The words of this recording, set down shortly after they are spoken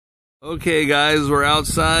Okay guys, we're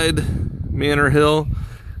outside Manor Hill.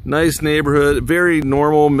 Nice neighborhood, very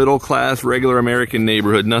normal, middle class, regular American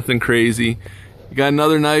neighborhood, nothing crazy. You got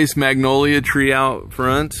another nice magnolia tree out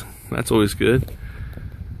front, that's always good.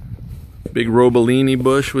 Big robellini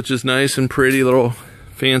bush, which is nice and pretty, little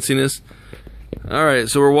fanciness. Alright,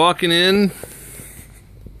 so we're walking in,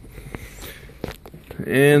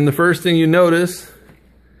 and the first thing you notice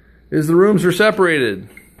is the rooms are separated.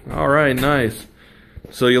 Alright, nice.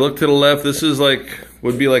 So you look to the left, this is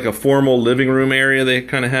would be like a formal living room area. They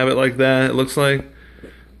kind of have it like that, it looks like.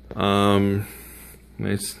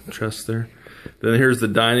 Nice chest there. Then here's the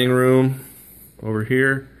dining room over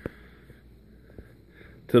here.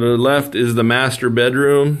 To the left is the master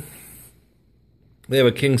bedroom. They have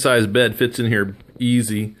a king-size bed, fits in here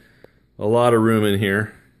easy. A lot of room in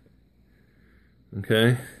here.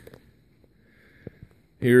 Okay.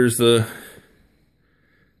 Here's the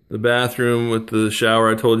bathroom with the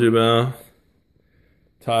shower I told you about.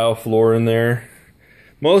 Tile floor in there.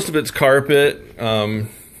 Most of it's carpet. Probably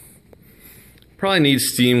needs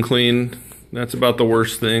steam clean. That's about the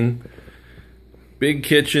worst thing. Big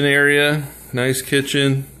kitchen area. Nice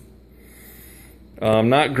kitchen.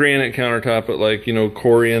 Not granite countertop, but like, you know,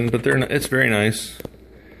 Corian, but it's very nice.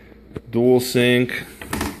 Dual sink.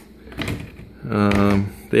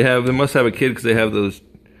 They must have a kid because they have those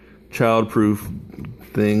child-proof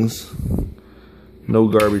things. No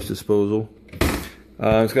garbage disposal.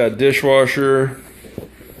 It's got a dishwasher,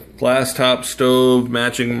 glass top stove,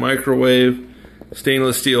 matching microwave,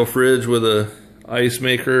 stainless steel fridge with a ice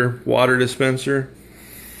maker, water dispenser.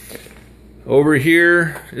 Over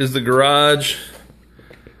here is the garage.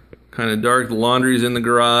 Kind of dark. The laundry's in the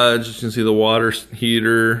garage. You can see the water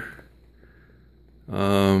heater.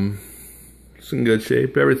 It's in good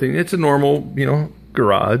shape. Everything. It's a normal, you know,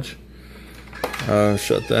 garage.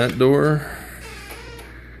 Shut that door.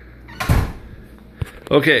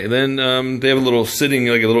 Okay, then they have a little sitting,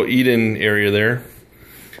 like a little eat-in area there.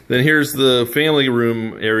 Then here's the family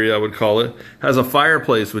room area, I would call it. Has a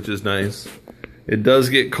fireplace, which is nice. It does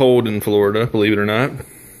get cold in Florida, believe it or not.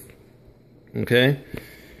 Okay.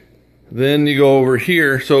 Then you go over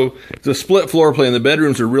here. So it's a split floor plan. The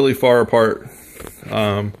bedrooms are really far apart.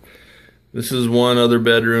 This is one other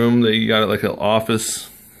bedroom. They got it like an office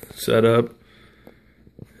setup.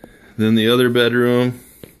 Then the other bedroom.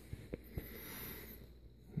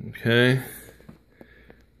 Okay.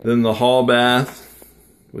 Then the hall bath,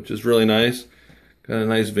 which is really nice. Got a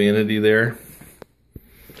nice vanity there.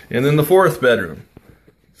 And then the fourth bedroom.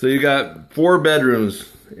 So you got 4 bedrooms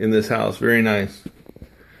in this house. Very nice.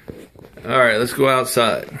 Alright, let's go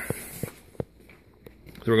outside.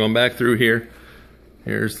 So we're going back through here.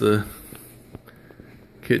 Here's the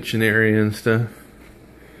kitchen area and stuff.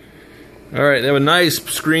 Alright, they have a nice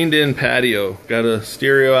screened in patio. Got a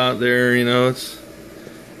stereo out there, you know, it's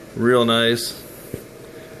real nice.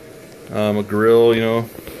 A grill, you know,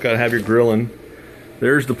 gotta have your grilling.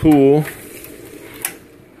 There's the pool.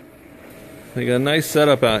 They got a nice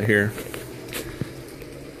setup out here.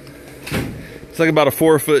 It's like about a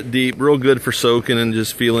 4 foot deep, real good for soaking and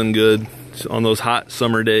just feeling good on those hot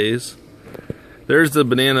summer days. There's the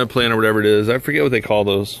banana plant or whatever it is. I forget what they call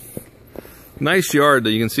those. Nice yard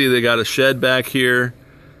that you can see. They got a shed back here,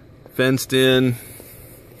 fenced in,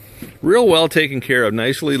 real well taken care of,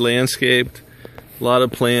 nicely landscaped, a lot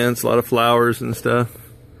of plants, a lot of flowers and stuff.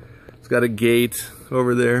 It's got a gate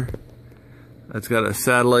over there. That's got a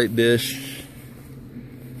satellite dish.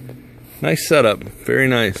 Nice setup, very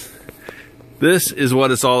nice. This is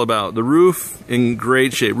what it's all about. The roof in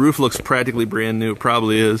great shape. Roof looks practically brand new,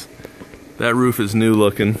 probably is. That roof is new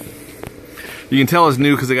looking. You can tell it's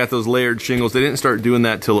new because they got those layered shingles. They didn't start doing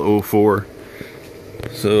that till '04.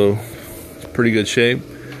 So, it's pretty good shape.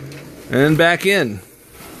 And back in.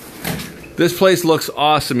 This place looks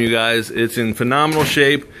awesome, you guys. It's in phenomenal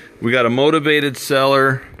shape. We got a motivated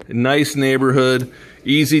seller, nice neighborhood,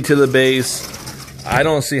 easy to the base. I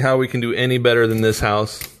don't see how we can do any better than this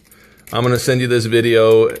house. I'm going to send you this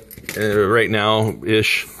video right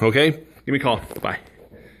now-ish, okay? Give me a call. Bye.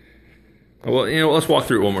 Well, you know, let's walk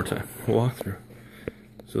through it one more time. We'll walk through.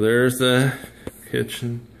 So there's the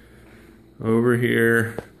kitchen over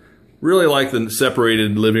here. Really like the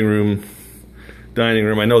separated living room, dining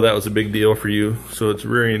room. I know that was a big deal for you, so it's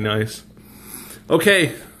very nice.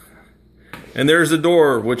 Okay, and there's the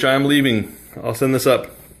door, which I'm leaving. I'll send this up.